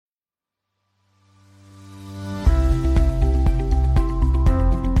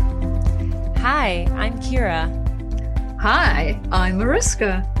Kira. Hi, I'm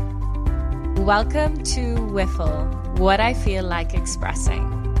Mariska. Welcome to Wiffle, What I Feel Like Expressing,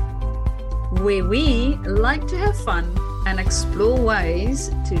 where we like to have fun and explore ways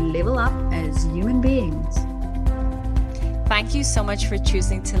to level up as human beings. Thank you so much for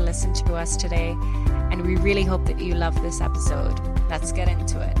choosing to listen to us today, and we really hope that you love this episode. Let's get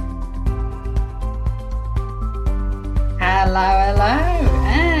into it. Hello,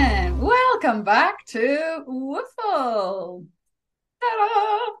 and welcome back to Wiffle.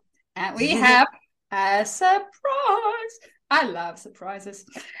 Ta-da! And we have a surprise. I love surprises.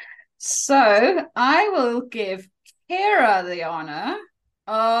 So I will give Kira the honor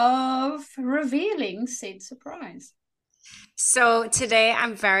of revealing said surprise. So today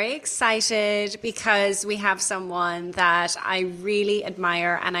I'm very excited because we have someone that I really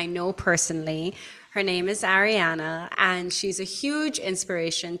admire and I know personally. Her name is Ariana, and she's a huge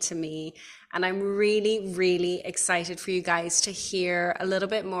inspiration to me. And I'm really, really excited for you guys to hear a little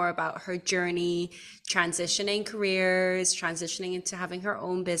bit more about her journey, transitioning careers, transitioning into having her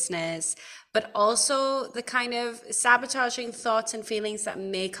own business, but also the kind of sabotaging thoughts and feelings that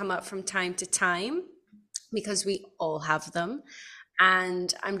may come up from time to time, because we all have them.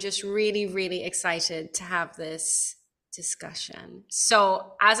 And I'm just really, really excited to have this discussion.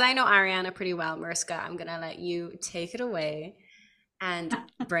 So as I know Ariana pretty well, Mariska, I'm going to let you take it away and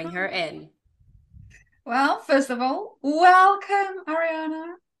bring her in. Well, first of all, welcome,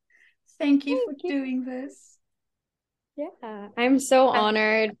 Ariana. Thank you for doing this. Yeah, I'm so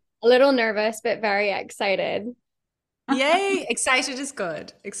honored, a little nervous, but very excited. Yay! Excited is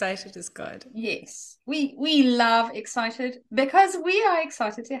good. Excited is good. Yes, we love excited because we are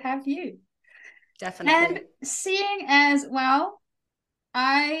excited to have you. Definitely. And seeing as well,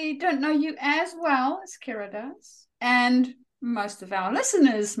 I don't know you as well as Kira does, and most of our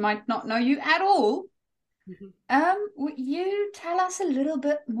listeners might not know you at all. Would you tell us a little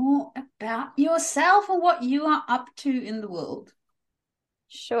bit more about yourself and what you are up to in the world?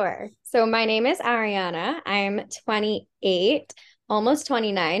 Sure. So my name is Ariana. I'm 28, almost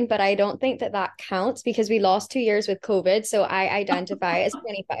 29, but I don't think that counts because we lost 2 years with COVID. So I identify as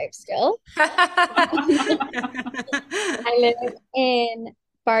 25 still. I live in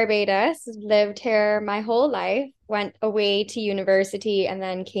Barbados, lived here my whole life, went away to university and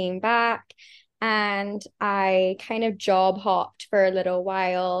then came back. And I kind of job hopped for a little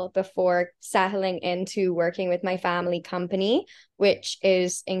while before settling into working with my family company, which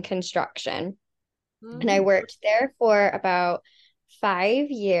is in construction. And I worked there for about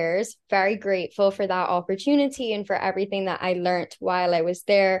 5 years. Very grateful for that opportunity and for everything that I learned while I was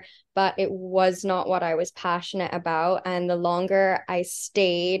there, but it was not what I was passionate about. And the longer I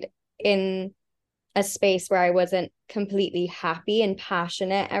stayed in a space where I wasn't completely happy and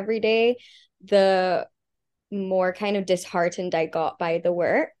passionate every day, the more kind of disheartened I got by the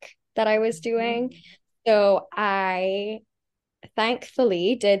work that I was doing. So I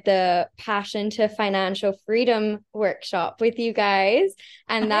thankfully did the Passion to Financial Freedom workshop with you guys.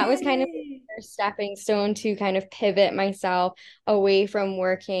 And that was kind of the first stepping stone to kind of pivot myself away from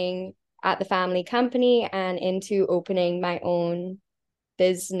working at the family company and into opening my own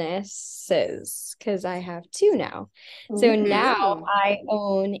businesses, because I have two now. So now I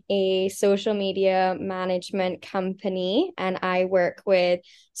own a social media management company and I work with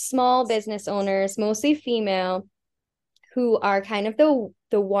small business owners, mostly female, who are kind of the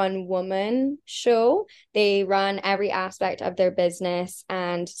one woman show. They run every aspect of their business,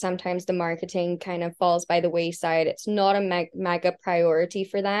 and sometimes the marketing kind of falls by the wayside. It's not a mega priority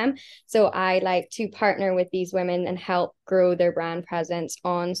for them. So I like to partner with these women and help grow their brand presence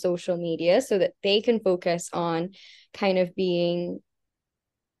on social media so that they can focus on kind of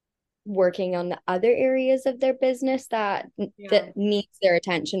working on the other areas of their business that needs their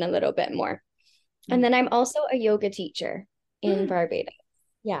attention a little bit more. And then I'm also a yoga teacher in Barbados.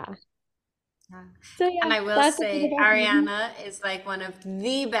 Yeah. So, yeah. And I will say Ariana is like one of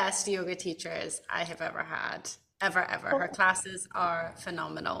the best yoga teachers I have ever had. Ever. Her classes are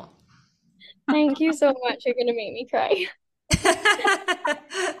phenomenal. Thank you so much. You're going to make me cry.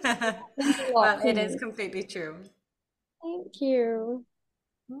 Well, it is completely true. Thank you.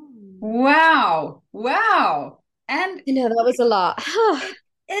 Wow. And you know, that was a lot.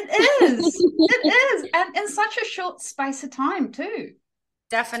 It is. And in such a short space of time too.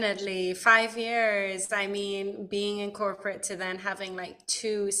 Definitely 5 years. I mean, being in corporate to then having like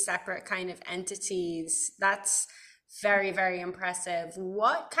two separate kind of entities, that's very, very impressive.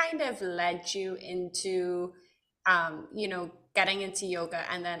 What kind of led you into, getting into yoga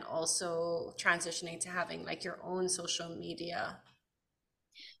and then also transitioning to having like your own social media?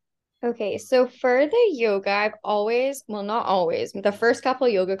 Okay, so for the yoga, I've always, well, not always, the first couple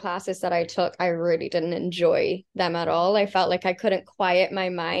yoga classes that I took, I really didn't enjoy them at all. I felt like I couldn't quiet my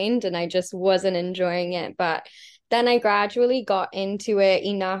mind and I just wasn't enjoying it. But then I gradually got into it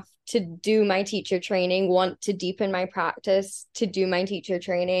enough to do my teacher training, want to deepen my practice, to do my teacher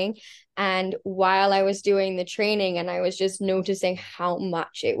training. And while I was doing the training and I was just noticing how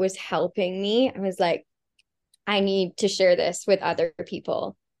much it was helping me, I was like, I need to share this with other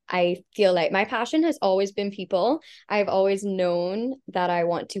people. I feel like my passion has always been people. I've always known that I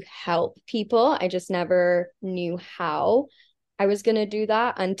want to help people. I just never knew how I was going to do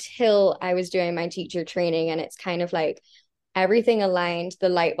that until I was doing my teacher training. And it's kind of like everything aligned, the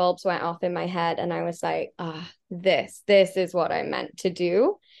light bulbs went off in my head, and I was like, this is what I meant to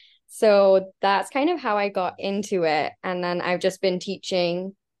do. So that's kind of how I got into it. And then I've just been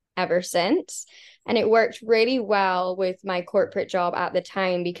teaching ever since. And it worked really well with my corporate job at the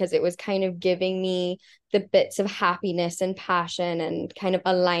time because it was kind of giving me the bits of happiness and passion and kind of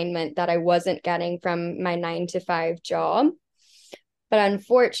alignment that I wasn't getting from my 9 to 5 job. But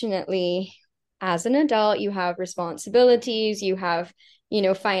unfortunately, as an adult, you have responsibilities, you have,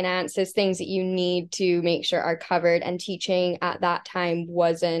 finances, things that you need to make sure are covered. And teaching at that time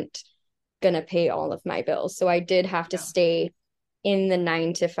wasn't going to pay all of my bills. So I did have to stay in the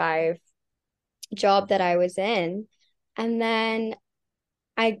 9 to 5 job that I was in. And then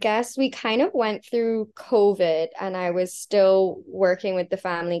I guess we kind of went through COVID and I was still working with the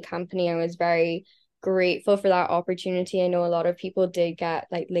family company. I was very grateful for that opportunity. I know a lot of people did get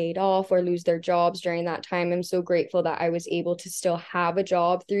like laid off or lose their jobs during that time. I'm so grateful that I was able to still have a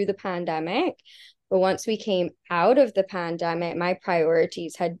job through the pandemic. But once we came out of the pandemic, my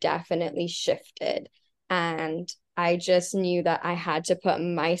priorities had definitely shifted. And I just knew that I had to put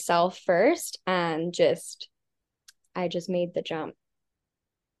myself first and I just made the jump.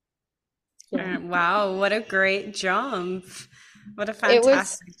 Yeah. Wow, what a great jump. What a It was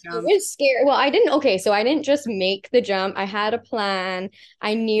fantastic it jump. was scary. Well, so I didn't just make the jump. I had a plan.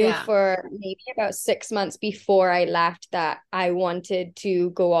 I knew Yeah. for maybe about 6 months before I left that I wanted to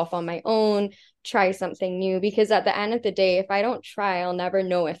go off on my own, try something new, because at the end of the day, if I don't try, I'll never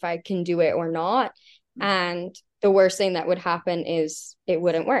know if I can do it or not. And the worst thing that would happen is it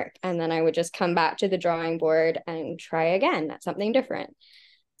wouldn't work. And then I would just come back to the drawing board and try again at something different.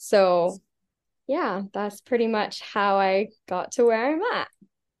 So yeah, that's pretty much how I got to where I'm at.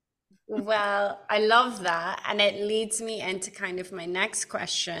 Well, I love that. And it leads me into kind of my next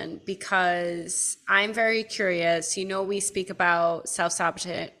question because I'm very curious. We speak about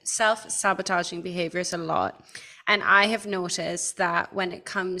self-sabotaging behaviors a lot. And I have noticed that when it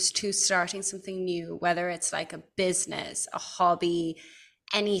comes to starting something new, whether it's like a business, a hobby,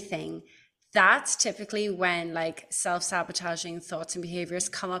 anything, that's typically when like self-sabotaging thoughts and behaviors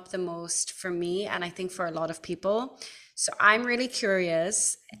come up the most for me, and I think for a lot of people. So I'm really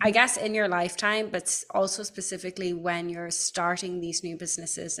curious, I guess in your lifetime, but also specifically when you're starting these new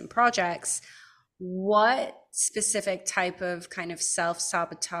businesses and projects, what specific type of kind of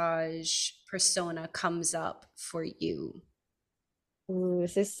self-sabotage persona comes up for you? Ooh,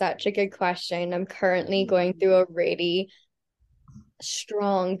 this is such a good question. I'm currently going through a really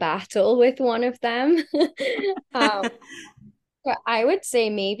strong battle with one of them. Um, but I would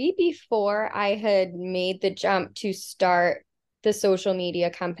say maybe before I had made the jump to start the social media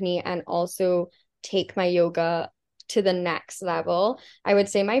company and also take my yoga to the next level, I would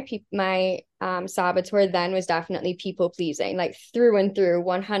say my saboteur then was definitely people pleasing, like through and through,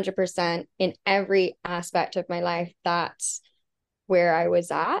 100% in every aspect of my life. That's where I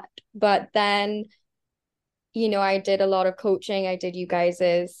was at. But then, I did a lot of coaching. I did you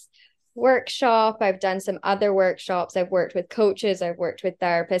guys's workshop. I've done some other workshops. I've worked with coaches, I've worked with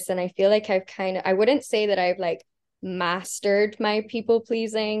therapists, and I feel like I wouldn't say that I've like mastered my people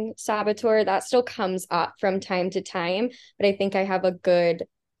pleasing saboteur. That still comes up from time to time, but I think I have a good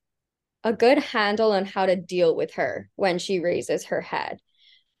handle on how to deal with her when she raises her head.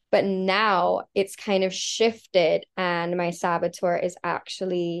 But now it's kind of shifted, and my saboteur is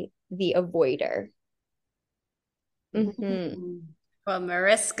actually the avoider. Mm-hmm. Well,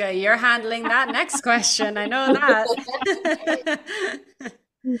 Mariska, you're handling that next question. I know that.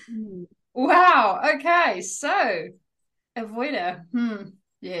 Wow. Okay. So, avoider.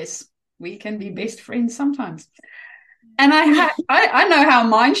 Yes, we can be best friends sometimes. And I know how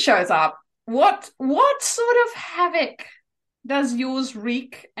mine shows up. What sort of havoc does yours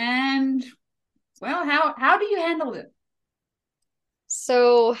wreak? And well, how do you handle it?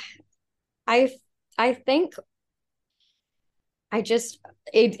 So I I think I just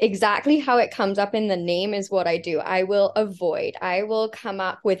exactly how it comes up in the name is what I do. I will avoid. I will come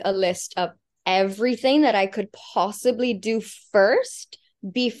up with a list of everything that I could possibly do first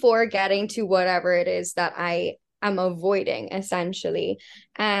before getting to whatever it is that I am avoiding, essentially.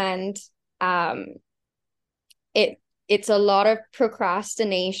 And um it it's a lot of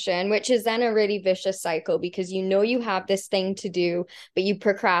procrastination, which is then a really vicious cycle because you know you have this thing to do, but you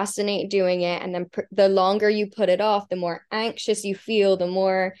procrastinate doing it. And then the longer you put it off, the more anxious you feel, the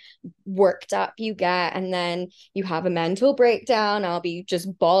more worked up you get. And then you have a mental breakdown. I'll be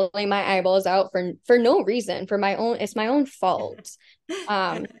just bawling my eyeballs out for no reason, for my own, it's my own fault.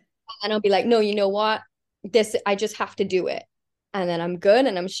 And I'll be like, no, you know what? This, I just have to do it. And then I'm good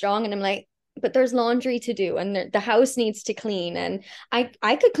and I'm strong and I'm like, but there's laundry to do and the house needs to clean, and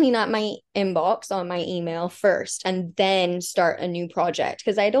I could clean up my inbox on my email first and then start a new project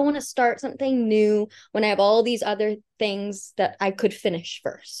because I don't want to start something new when I have all these other things that I could finish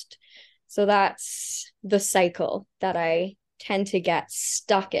first. So that's the cycle that I tend to get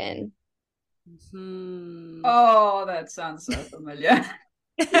stuck in. Oh, that sounds so familiar.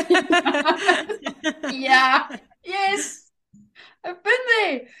 Yeah. Yes. I've been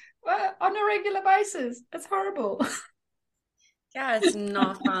there on a regular basis. It's horrible. Yeah, it's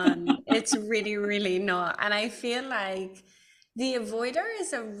not fun. It's really, really not. And I feel like the avoider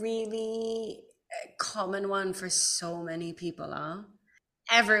is a really common one for so many people, huh?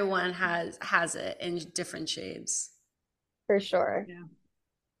 Everyone has it in different shades. For sure.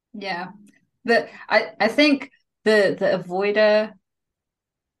 Yeah. Yeah. I think the avoider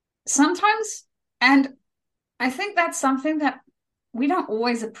sometimes, and I think that's something that we don't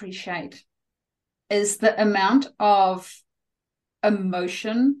always appreciate, is the amount of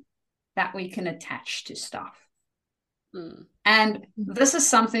emotion that we can attach to stuff. And this is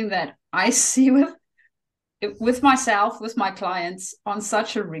something that I see with myself, with my clients on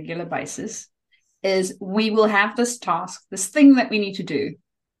such a regular basis, is we will have this task, this thing that we need to do,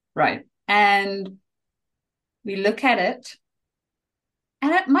 right? And we look at it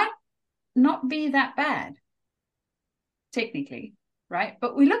and it might not be that bad, technically, right?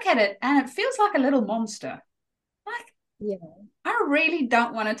 But we look at it and it feels like a little monster. Like, yeah, I really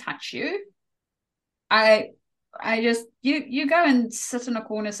don't want to touch you. I just you go and sit in a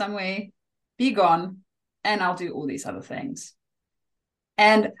corner somewhere, be gone, and I'll do all these other things.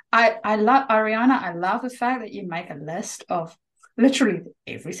 And I love Ariana. I love the fact that you make a list of literally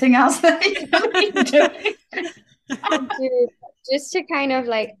everything else that you could be doing. Dude, just to kind of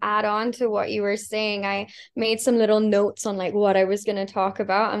like add on to what you were saying, I made some little notes on like what I was going to talk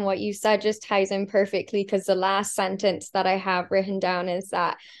about, and what you said just ties in perfectly because the last sentence that I have written down is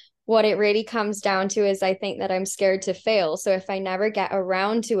that what it really comes down to is I think that I'm scared to fail. So if I never get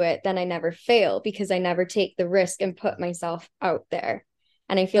around to it, then I never fail because I never take the risk and put myself out there.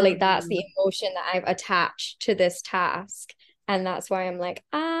 And I feel like that's the emotion that I've attached to this task. And that's why I'm like,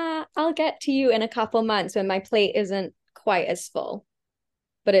 I'll get to you in a couple months when my plate isn't quite as full.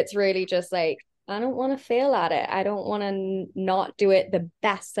 But it's really just like, I don't want to fail at it. I don't want to not do it the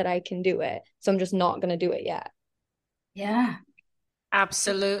best that I can do it. So I'm just not going to do it yet. Yeah.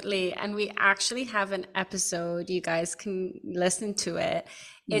 Absolutely. And we actually have an episode, you guys can listen to it.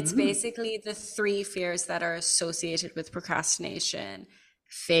 It's basically the three fears that are associated with procrastination.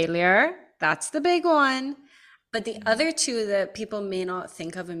 Failure, that's the big one. But the other two that people may not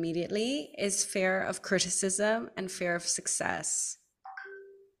think of immediately is fear of criticism and fear of success.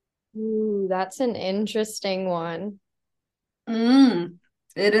 Ooh, that's an interesting one. It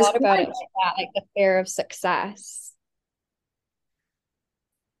is Thought about quite. it like that, like the fear of success.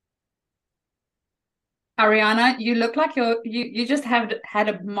 Ariana, you look like you just have had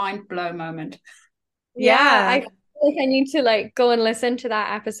a mind blow moment. Yeah, Yeah. I feel like I need to like go and listen to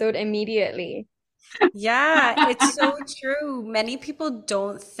that episode immediately. Yeah, it's so true. Many people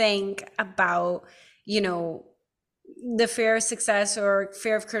don't think about, you know, the fear of success or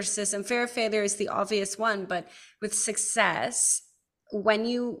fear of criticism. Fear of failure is the obvious one, but with success, when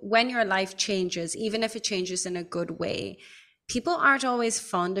your life changes, even if it changes in a good way, people aren't always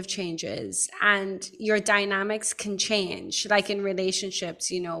fond of changes and your dynamics can change. Like in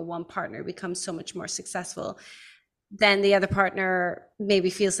relationships, one partner becomes so much more successful, then the other partner maybe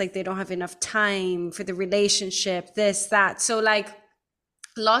feels like they don't have enough time for the relationship, this, that. So like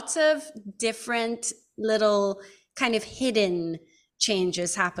lots of different little kind of hidden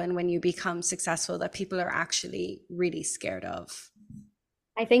changes happen when you become successful that people are actually really scared of.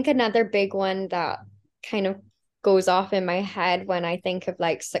 I think another big one that kind of goes off in my head when I think of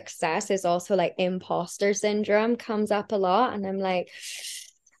like success is also like imposter syndrome comes up a lot. And I'm like,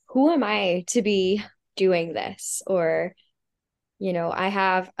 who am I to be doing this? Or I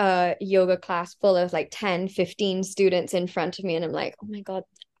have a yoga class full of like 10, 15 students in front of me, and I'm like, oh my God,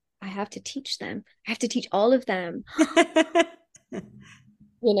 I have to teach them. I have to teach all of them.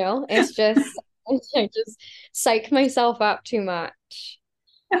 It's just, I just psych myself up too much.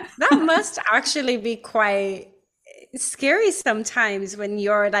 That must actually be quite scary sometimes when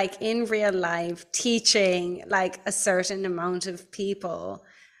you're like in real life teaching like a certain amount of people.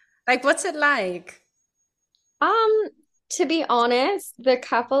 Like, what's it like? Um, to be honest, the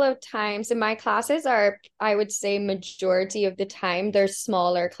couple of times in my classes are, I would say, majority of the time, they're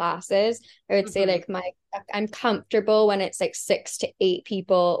smaller classes. I would say Mhm. like I'm comfortable when it's like 6 to 8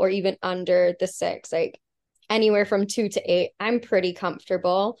 people or even under the six, like anywhere from 2 to 8. I'm pretty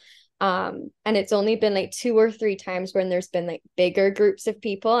comfortable. And it's only been like 2 or 3 times when there's been like bigger groups of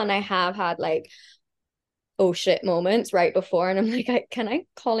people, and I have had like oh shit moments right before, and I'm like, can I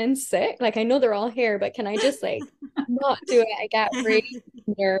call in sick? Like, I know they're all here, but can I just like not do it? I get really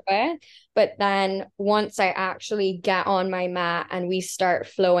nervous. But then once I actually get on my mat and we start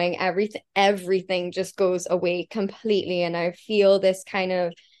flowing, everything just goes away completely, and I feel this kind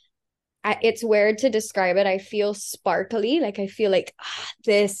of it's weird to describe it. I feel sparkly, like I feel like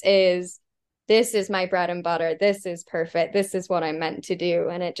this is my bread and butter. This is perfect. This is what I'm meant to do.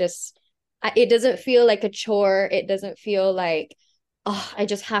 And it doesn't feel like a chore. It doesn't feel like, oh, I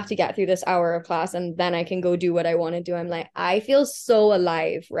just have to get through this hour of class and then I can go do what I want to do. I'm like, I feel so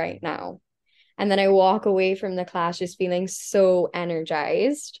alive right now. And then I walk away from the class just feeling so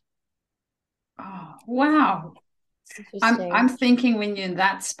energized. Oh, wow. I'm Interesting. thinking when you're in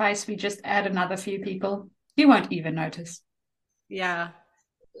that space, we just add another few people. You won't even notice. Yeah,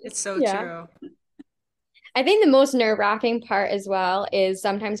 it's so Yeah. true. I think the most nerve-wracking part as well is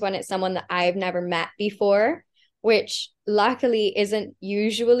sometimes when it's someone that I've never met before, which luckily isn't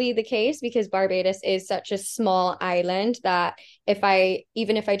usually the case because Barbados is such a small island that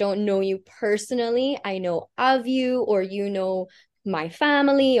even if I don't know you personally, I know of you or you know my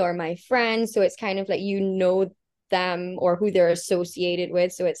family or my friends. So it's kind of like them or who they're associated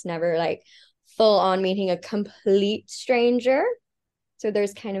with. So it's never like full on meeting a complete stranger. So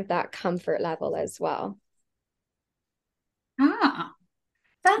there's kind of that comfort level as well. Ah,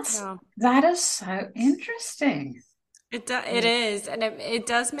 Yeah, that is so interesting. it is, and it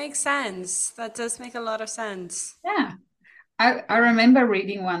does make sense. That does make a lot of sense. Yeah. I remember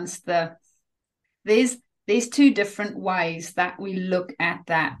reading once there's there's two different ways that we look at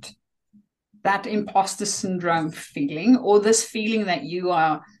that imposter syndrome feeling, or this feeling that you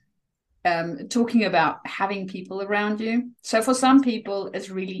are talking about having people around you. So for some people, it's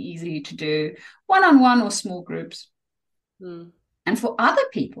really easy to do one-on-one or small groups. Hmm. And for other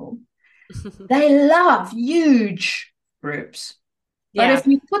people, they love huge groups. But Yeah, if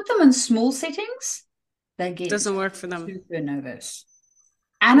you put them in small settings, they get doesn't work for them. super nervous.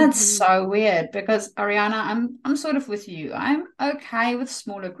 And it's Mhm. so weird because Ariana, I'm sort of with you. I'm okay with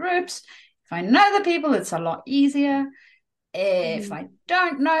smaller groups. If I know the people, it's a lot easier. If Mhm. I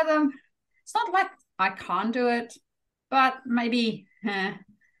don't know them, it's not like I can't do it, but maybe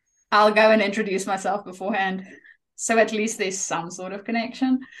I'll go and introduce myself beforehand. So at least there's some sort of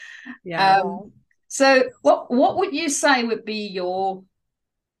connection. Yeah. Um, so what would you say would be your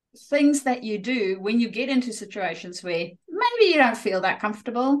things that you do when you get into situations where maybe you don't feel that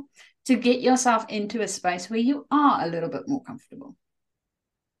comfortable to get yourself into a space where you are a little bit more comfortable?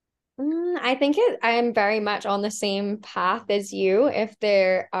 I think I'm very much on the same path as you. If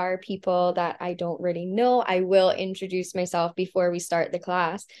there are people that I don't really know, I will introduce myself before we start the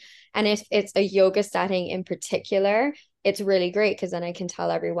class. And if it's a yoga setting in particular, it's really great because then I can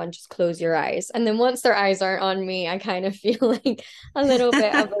tell everyone just close your eyes. And then once their eyes aren't on me, I kind of feel like a little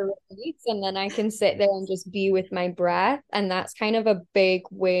bit of a release. And then I can sit there and just be with my breath. And that's kind of a big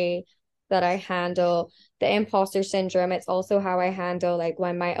way that I handle the imposter syndrome. It's also how I handle like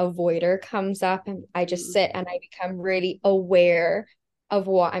when my avoider comes up and I just Mm. sit and I become really aware of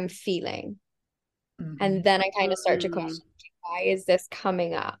what I'm feeling. Mm-hmm. And then I kind of start to Mm. question, why is this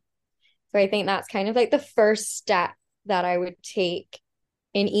coming up? So I think that's kind of like the first step that I would take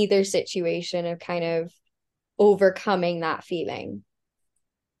in either situation of kind of overcoming that feeling.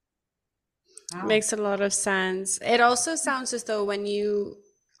 Wow. Makes a lot of sense. It also sounds as though when you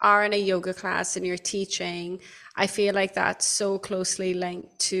are in a yoga class and you're teaching, I feel like that's so closely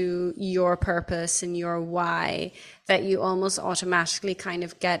linked to your purpose and your why that you almost automatically kind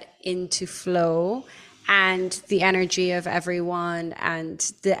of get into flow, and the energy of everyone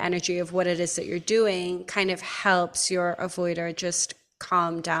and the energy of what it is that you're doing kind of helps your avoider just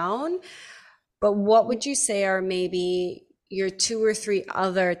calm down. But what would you say are maybe your two or three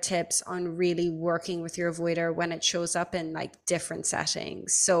other tips on really working with your avoider when it shows up in like different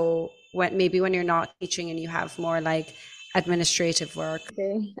settings. So when you're not teaching and you have more like administrative work.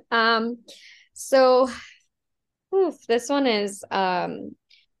 Okay. So this one is I'm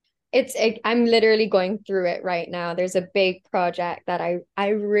literally going through it right now. There's a big project that I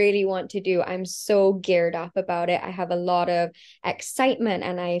really want to do. I'm so geared up about it. I have a lot of excitement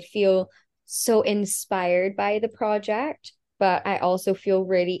and I feel so inspired by the project, but I also feel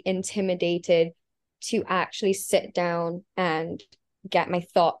really intimidated to actually sit down and get my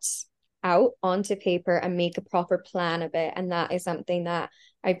thoughts out onto paper and make a proper plan of it. And that is something that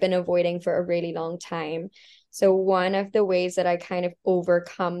I've been avoiding for a really long time. So one of the ways that I kind of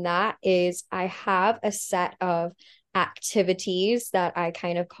overcome that is I have a set of activities that I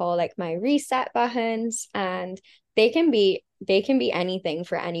kind of call like my reset buttons, and they can be anything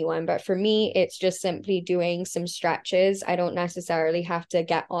for anyone, but for me it's just simply doing some stretches. I don't necessarily have to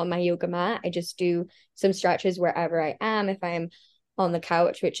get on my yoga mat. I just do some stretches wherever I am. If I'm on the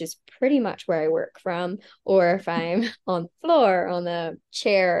couch, which is pretty much where I work from, or if I'm on the floor, on the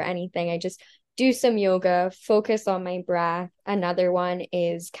chair, or anything, I just do some yoga, focus on my breath. Another one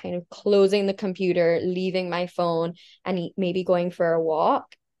is kind of closing the computer, leaving my phone, and maybe going for a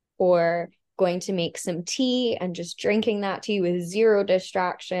walk or going to make some tea and just drinking that tea with zero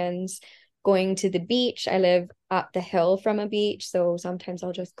distractions. Going to the beach. I live up the hill from a beach, so sometimes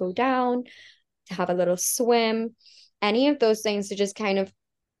I'll just go down to have a little swim. Any of those things to just kind of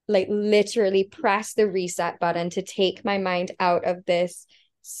like literally press the reset button to take my mind out of this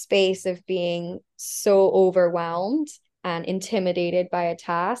space of being so overwhelmed and intimidated by a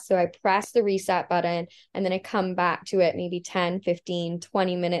task. So I press the reset button and then I come back to it maybe 10, 15,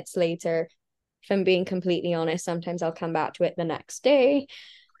 20 minutes later. If I'm being completely honest, sometimes I'll come back to it the next day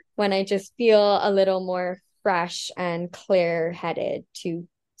when I just feel a little more fresh and clear-headed to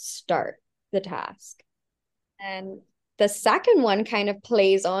start the task. And the second one kind of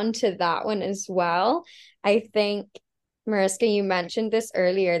plays on to that one as well. I think, Mariska, you mentioned this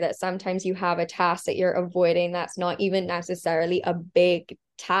earlier that sometimes you have a task that you're avoiding that's not even necessarily a big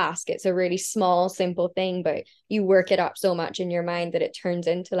task. It's a really small, simple thing, but you work it up so much in your mind that it turns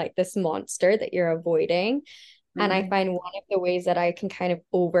into like this monster that you're avoiding. And I find one of the ways that I can kind of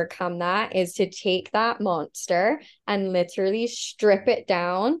overcome that is to take that monster and literally strip it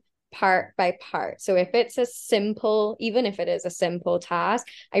down part by part. So if it's a simple, even if it is a simple task,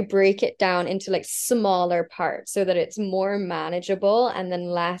 I break it down into like smaller parts so that it's more manageable and then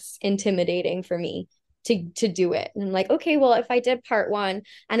less intimidating for me to do it. And I'm like, okay, well, if I did part one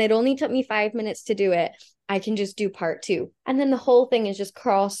and it only took me 5 minutes to do it, I can just do part two. And then the whole thing is just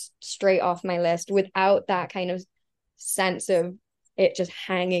crossed straight off my list without that kind of sense of it just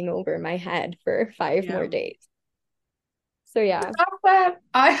hanging over my head for five more days. So yeah.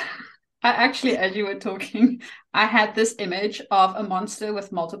 I actually, as you were talking, I had this image of a monster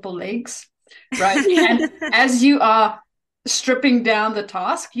with multiple legs, right? And as you are stripping down the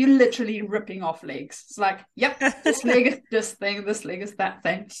task, you're literally ripping off legs. It's like, yep, this leg is this thing, this leg is that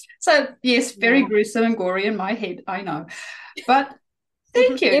thing. So yes, very gruesome and gory in my head, I know. But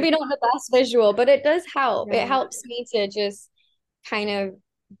thank you. Maybe not the best visual, but it does help. Yeah. It helps me to just kind of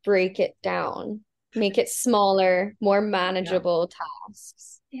break it down, make it smaller, more manageable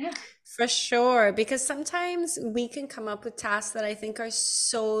tasks. Yeah. For sure, because sometimes we can come up with tasks that I think are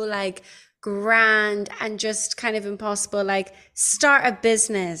so like grand and just kind of impossible, like start a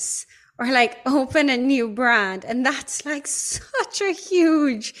business or like open a new brand. And that's like such a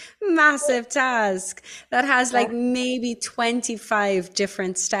huge, massive task that has like maybe 25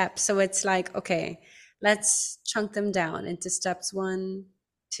 different steps. So it's like, okay, let's chunk them down into steps 1,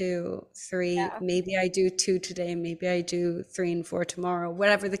 2, 3. Yeah. Maybe I do 2 today, maybe I do 3 and 4 tomorrow,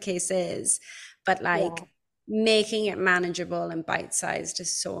 whatever the case is. But like making it manageable and bite-sized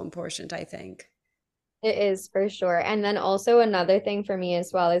is so important, I think. It is for sure. And then also another thing for me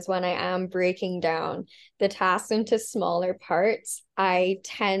as well is when I am breaking down the tasks into smaller parts, I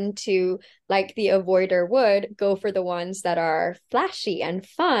tend to, like the avoider would, go for the ones that are flashy and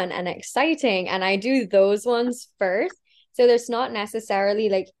fun and exciting. And I do those ones first. So there's not necessarily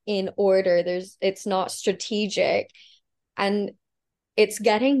like in order. It's not strategic. And it's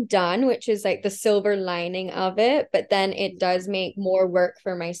getting done, which is like the silver lining of it. But then it does make more work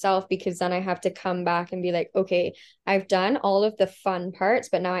for myself because then I have to come back and be like, okay, I've done all of the fun parts,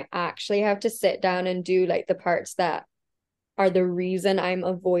 but now I actually have to sit down and do like the parts that are the reason I'm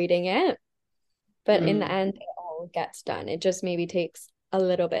avoiding it. But in the end, it all gets done. It just maybe takes a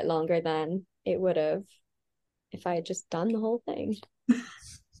little bit longer than it would have if I had just done the whole thing.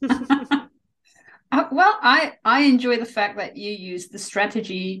 Well, I enjoy the fact that you use the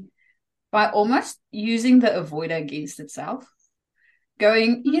strategy by almost using the avoider against itself.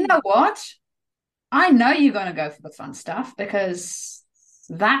 Going, you know what? I know you're going to go for the fun stuff because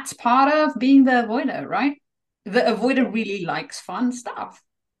that's part of being the avoider, right? The avoider really likes fun stuff.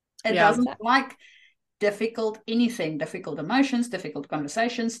 It doesn't like difficult anything, difficult emotions, difficult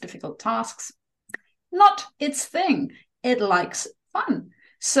conversations, difficult tasks. Not its thing. It likes fun.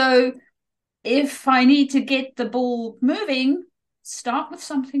 So if I need to get the ball moving, start with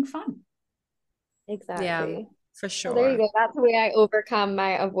something fun. Exactly. Yeah, for So there you sure. go. That's the way I overcome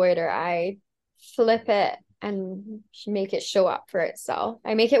my avoider. I flip it and make it show up for itself.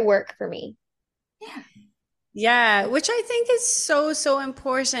 I make it work for me. Yeah. Yeah, which I think is so, so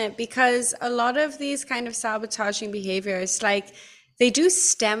important because a lot of these kind of sabotaging behaviors, like they do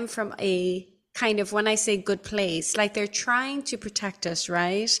stem from a kind of, when I say good place, like they're trying to protect us,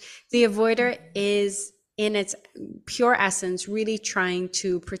 right? The avoider is in its pure essence really trying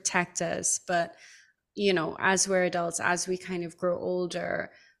to protect us. But, you know, as we're adults, as we kind of grow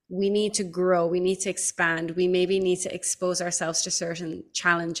older, we need to grow, we need to expand, we maybe need to expose ourselves to certain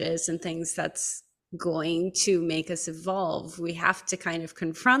challenges and things that's going to make us evolve. We have to kind of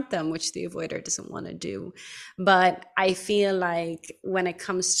confront them, which the avoider doesn't want to do. But I feel like when it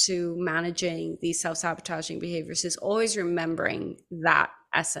comes to managing these self-sabotaging behaviors, is always remembering that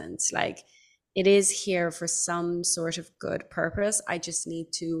essence. Like it is here for some sort of good purpose. I just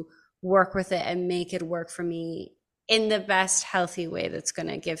need to work with it and make it work for me in the best healthy way that's going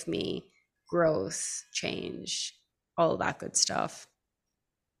to give me growth, change, all that good stuff.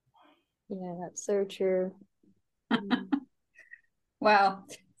 Yeah, that's so true. Well,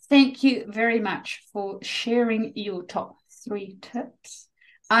 thank you very much for sharing your top 3 tips.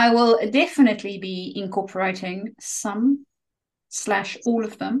 I will definitely be incorporating some / all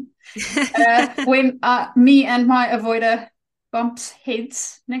of them when me and my avoider bumps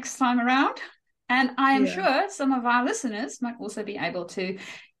heads next time around. And I am sure some of our listeners might also be able to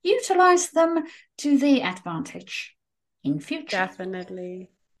utilize them to their advantage in future. Definitely.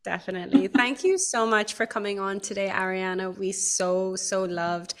 Thank you so much for coming on today, Ariana. We so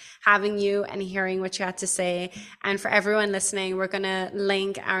loved having you and hearing what you had to say. And for everyone listening, we're going to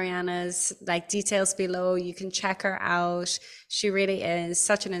link Ariana's like details below. You can check her out. She really is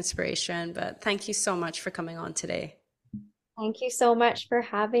such an inspiration. But thank you so much for coming on today. Thank you so much for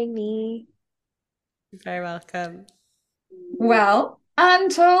having me. You're very welcome. Well,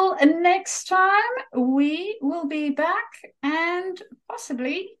 until next time, we will be back and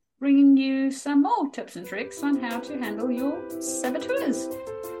possibly bringing you some more tips and tricks on how to handle your saboteurs.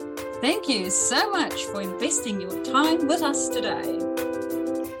 Thank you so much for investing your time with us today.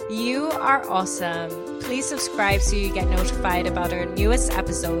 You are awesome. Please subscribe so you get notified about our newest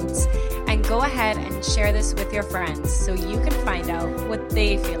episodes, and go ahead and share this with your friends so you can find out what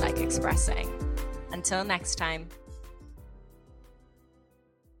they feel like expressing. Until next time.